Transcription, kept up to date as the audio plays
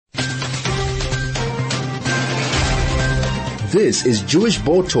This is Jewish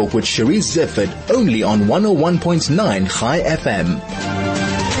Board Talk with Sharice Zifford, only on 101.9 High FM.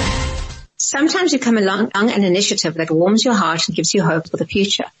 Sometimes you come along an initiative that warms your heart and gives you hope for the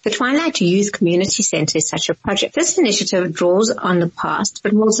future. The Twilight Youth Community Centre is such a project. This initiative draws on the past,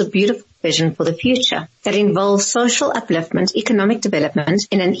 but holds a beautiful vision for the future that involves social upliftment, economic development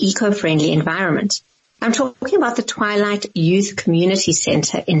in an eco-friendly environment. I'm talking about the Twilight Youth Community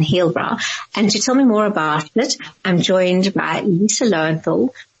Centre in Hillbrow. And to tell me more about it, I'm joined by Lisa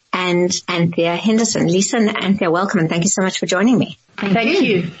Lowenthal and Anthea Henderson. Lisa and Anthea, welcome, and thank you so much for joining me. Thank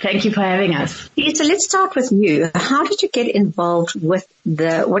you. Thank you for having us. Lisa, let's start with you. How did you get involved with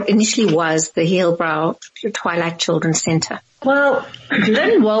what initially was the Hillbrow Twilight Children's Centre? Well,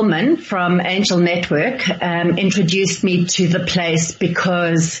 Lynn Wallman from Angel Network introduced me to the place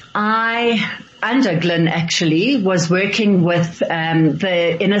because under Glenn actually, was working with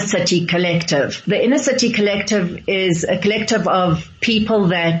the Inner City Collective. The Inner City Collective is a collective of people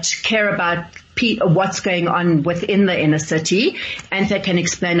that care about what's going on within the inner city, and they can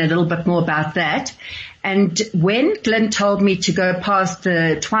explain a little bit more about that. And when Glenn told me to go past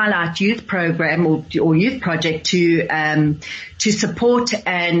the Twilight Youth Program or Youth Project to support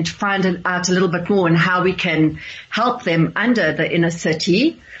and find out a little bit more on how we can help them under the inner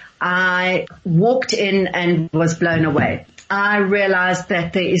city, I walked in and was blown away. I realized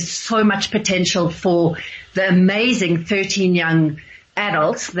that there is so much potential for the amazing 13 young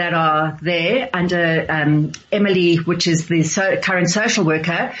adults that are there under Emily, which is the current social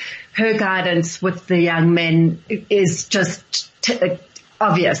worker. Her guidance with the young men is just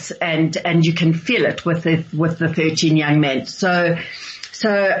obvious, and you can feel it with the 13 young men. So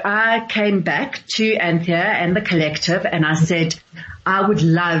I came back to Anthea and the collective, and I said, I would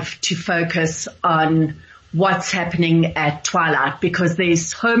love to focus on what's happening at Twilight, because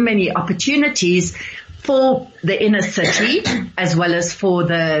there's so many opportunities for the inner city as well as for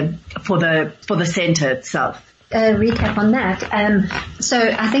the centre itself. Recap on that. So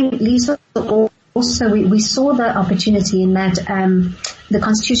I think Lisa also we saw the opportunity in that the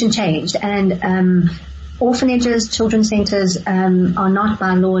constitution changed, and orphanages, children's centres are not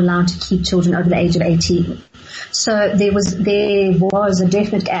by law allowed to keep children over the age of 18. So there was a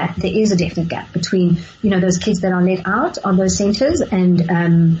definite gap. There is a definite gap between, those kids that are let out of those centres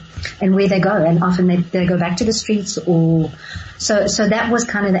and where they go. And often they go back to the streets so that was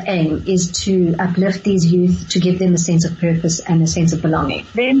kind of the aim, is to uplift these youth, to give them a sense of purpose and a sense of belonging.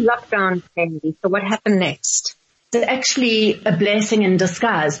 Then lockdown came. So what happened next? It's actually a blessing in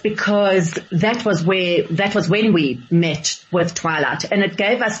disguise, because that was when we met with Twilight, and it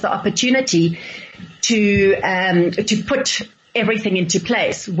gave us the opportunity to put everything into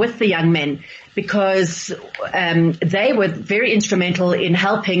place with the young men, because they were very instrumental in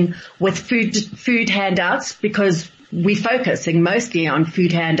helping with food handouts, because we're focusing mostly on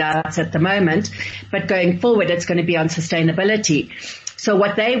food handouts at the moment, but going forward it's going to be on sustainability. So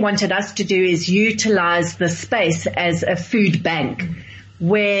what they wanted us to do is utilize the space as a food bank,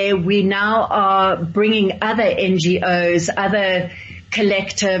 where we now are bringing other NGOs, other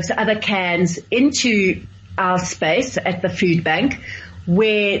collectives, other cans into our space at the food bank,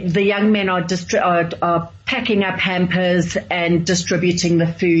 where the young men are packing up hampers and distributing the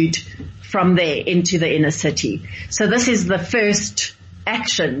food from there into the inner city. So this is the first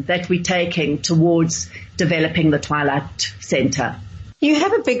action that we're taking towards developing the Twilight Centre. You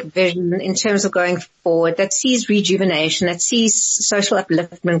have a big vision in terms of going forward that sees rejuvenation, that sees social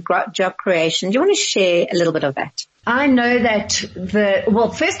upliftment, job creation. Do you want to share a little bit of that? I know that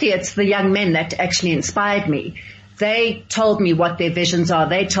firstly, it's the young men that actually inspired me. They told me what their visions are.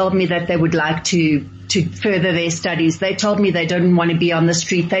 They told me that they would like to further their studies. They told me they don't want to be on the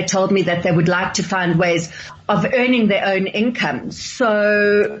street. They told me that they would like to find ways of earning their own income.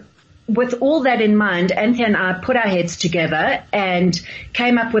 So with all that in mind, Anthea and I put our heads together and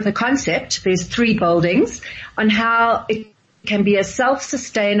came up with a concept. There's 3 buildings on how it can be a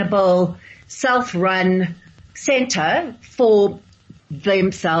self-sustainable, self-run centre for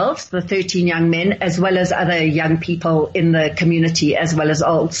themselves, the 13 young men, as well as other young people in the community, as well as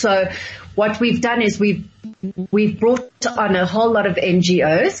old. So what we've done is we've brought on a whole lot of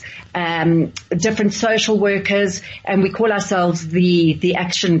NGOs, different social workers, and we call ourselves the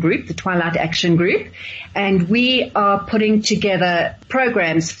Action Group, the Twilight Action Group, and we are putting together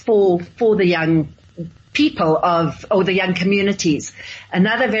programs for the young people or the young communities.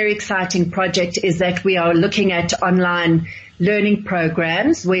 Another very exciting project is that we are looking at online learning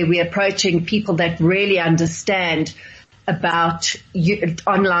programs where we're approaching people that really understand about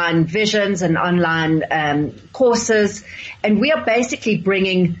online visions and online courses, and we are basically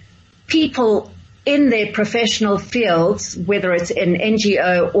bringing people in their professional fields, whether it's in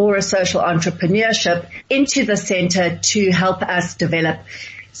NGO or a social entrepreneurship, into the center to help us develop.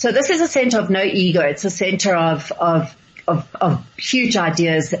 So this is a center of no ego. It's a center of huge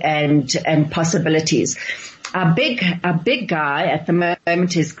ideas and possibilities. Our big guy at the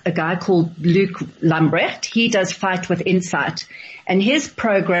moment is a guy called Luke Lambrecht. He does Fight with Insight, and his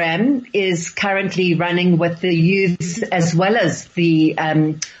program is currently running with the youths as well as the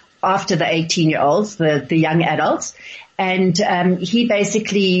after the 18-year-olds, the young adults, and he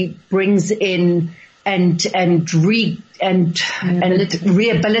basically brings in and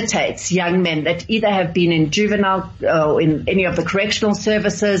rehabilitates young men that either have been in juvenile or in any of the correctional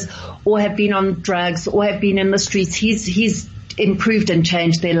services or have been on drugs or have been in the streets. He's improved and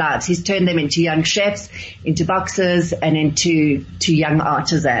changed their lives. He's turned them into young chefs, into boxers, and into young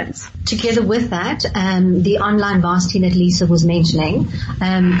artisans. Together with that, the online varsity that Lisa was mentioning,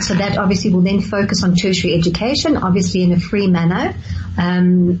 so that obviously will then focus on tertiary education, obviously in a free manner.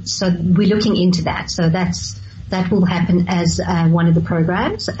 So we're looking into that. So that will happen as one of the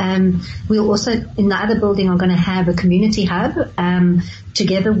programs. We'll also, in the other building, are going to have a community hub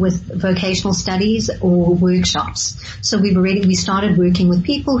together with vocational studies or workshops. So we started working with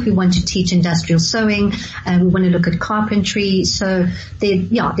people who want to teach industrial sewing, and we want to look at carpentry. So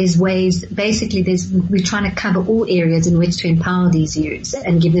there's ways. Basically, we're trying to cover all areas in which to empower these youths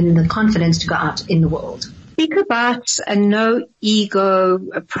and give them the confidence to go out in the world. Speak about a no ego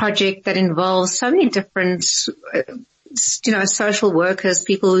project that involves so many different, social workers,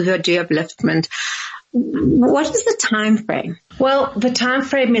 people who do upliftment. What is the time frame? Well, the time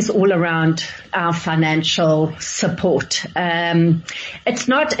frame is all around our financial support. It's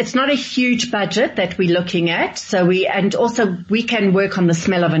not a huge budget that we're looking at. So we can work on the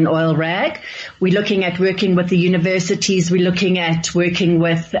smell of an oil rag. We're looking at working with the universities. We're looking at working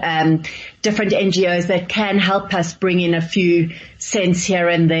with, different NGOs that can help us bring in a few cents here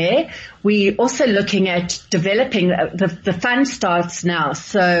and there. We're also looking at developing the fund starts now.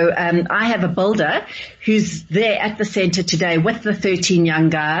 So, I have a builder who's there at the center today with the 13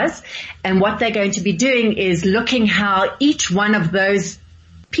 young guys. And what they're going to be doing is looking how each one of those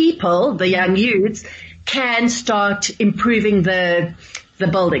people, the young youths, can start improving the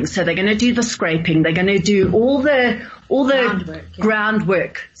building. So they're going to do the scraping. They're going to do all the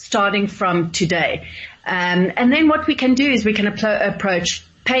groundwork starting from today. And then what we can do is we can approach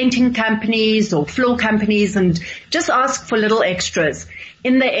painting companies or floor companies and just ask for little extras.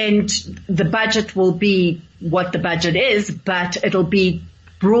 In the end, the budget will be what the budget is, but it'll be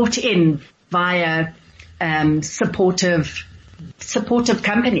brought in via supportive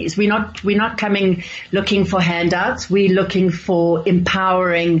companies. We're not coming looking for handouts. We're looking for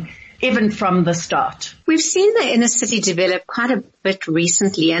empowering even from the start. We've seen the inner city develop quite a bit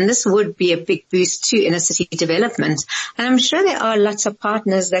recently, and this would be a big boost to inner city development. And I'm sure there are lots of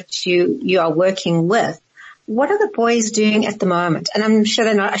partners that you are working with. What are the boys doing at the moment? And I'm sure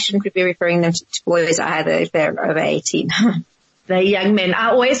I shouldn't be referring them to boys either if they're over 18. They're young men. I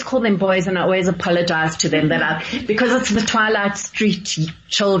always call them boys, and I always apologize to them because it's the Twilight street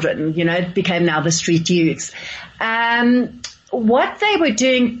children, it became now the street youths. What they were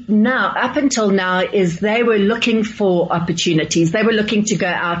doing now, up until now, is they were looking for opportunities. They were looking to go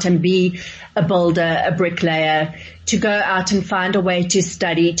out and be a builder, a bricklayer, to go out and find a way to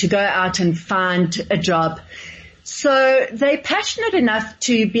study, to go out and find a job. So they're passionate enough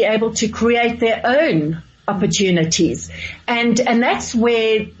to be able to create their own opportunities. And that's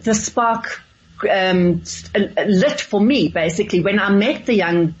where the spark lit for me, basically. When I met the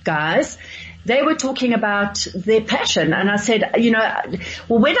young guys, they were talking about their passion. And I said,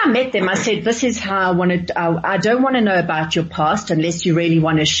 when I met them, I said, this is how I don't want to know about your past unless you really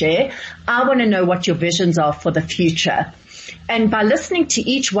want to share. I want to know what your visions are for the future. And by listening to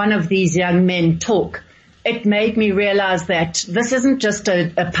each one of these young men talk, it made me realize that this isn't just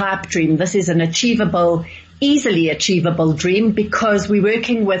a pipe dream. This is an easily achievable dream, because we're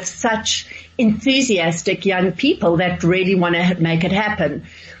working with such enthusiastic young people that really want to make it happen.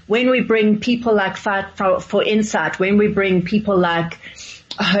 When we bring people like Fight for Insight, when we bring people like,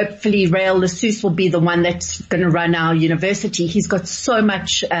 hopefully Rael Lessus will be the one that's going to run our university. He's got so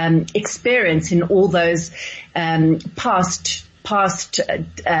much experience in all those past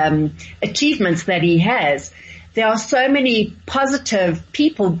achievements that he has. There are so many positive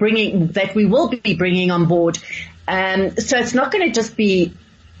people that we will be bringing on board. So it's not going to just be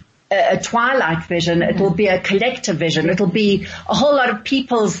a Twilight vision. It will be a collective vision. It'll be a whole lot of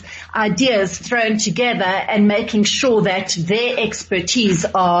people's ideas thrown together and making sure that their expertise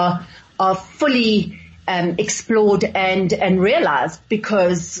are fully explored and realized,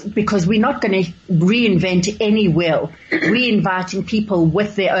 because we're not going to reinvent any wheel. We're inviting people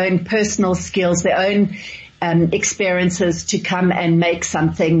with their own personal skills, their own experiences to come and make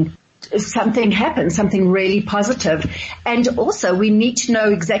something happen, something really positive. And also we need to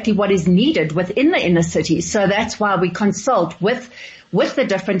know exactly what is needed within the inner city. So that's why we consult with the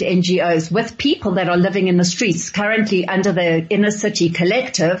different NGOs, with people that are living in the streets. Currently under the Inner City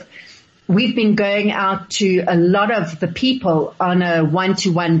Collective, we've been going out to a lot of the people on a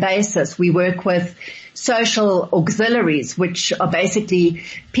one-to-one basis. We work with social auxiliaries, which are basically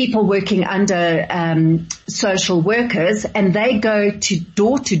people working under social workers, and they go to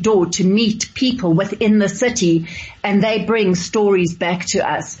door to meet people within the city, and they bring stories back to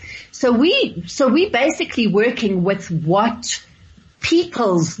us. So we basically working with what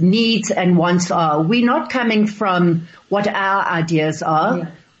people's needs and wants are. We're not coming from what our ideas are.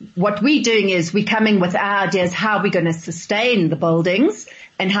 Yeah. What we're doing is we're coming with our ideas, how we're going to sustain the buildings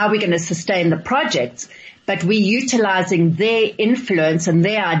and how we're going to sustain the projects, but we're utilizing their influence and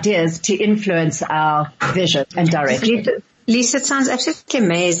their ideas to influence our vision and direction. Lisa, it sounds absolutely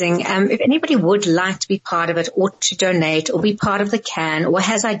amazing. If anybody would like to be part of it or to donate or be part of the CAN or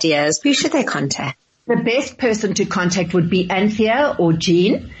has ideas, who should they contact? The best person to contact would be Anthea or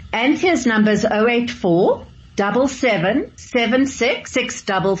Jean. Anthea's number is 084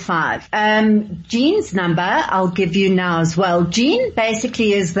 7776655. Jean's number I'll give you now as well. Jean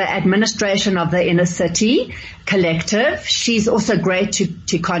basically is the administration of the Inner City Collective. She's also great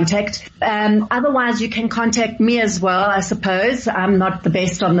to contact. Otherwise you can contact me as well, I suppose. I'm not the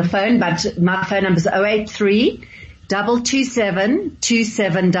best on the phone, but my phone number is 083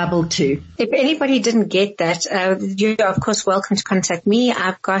 227-2722. If anybody didn't get that, you're of course welcome to contact me.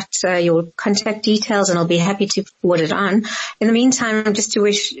 I've got your contact details and I'll be happy to forward it on. In the meantime, just to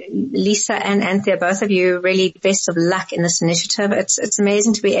wish Lisa and Anthea, both of you, really best of luck in this initiative. It's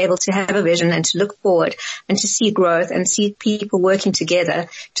amazing to be able to have a vision and to look forward and to see growth and see people working together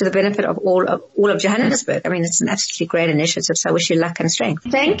to the benefit of all of Johannesburg. I mean, it's an absolutely great initiative, so I wish you luck and strength.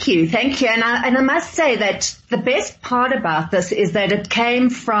 Thank you. And I must say that the best part about this is that it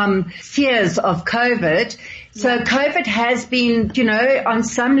came from fears of COVID. So COVID has been, on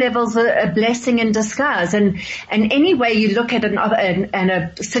some levels a blessing in disguise. And any way you look at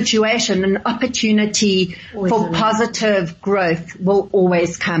a situation, an opportunity for positive growth will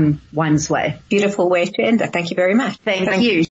always come one's way. Beautiful way to end it. Thank you very much. Thank you.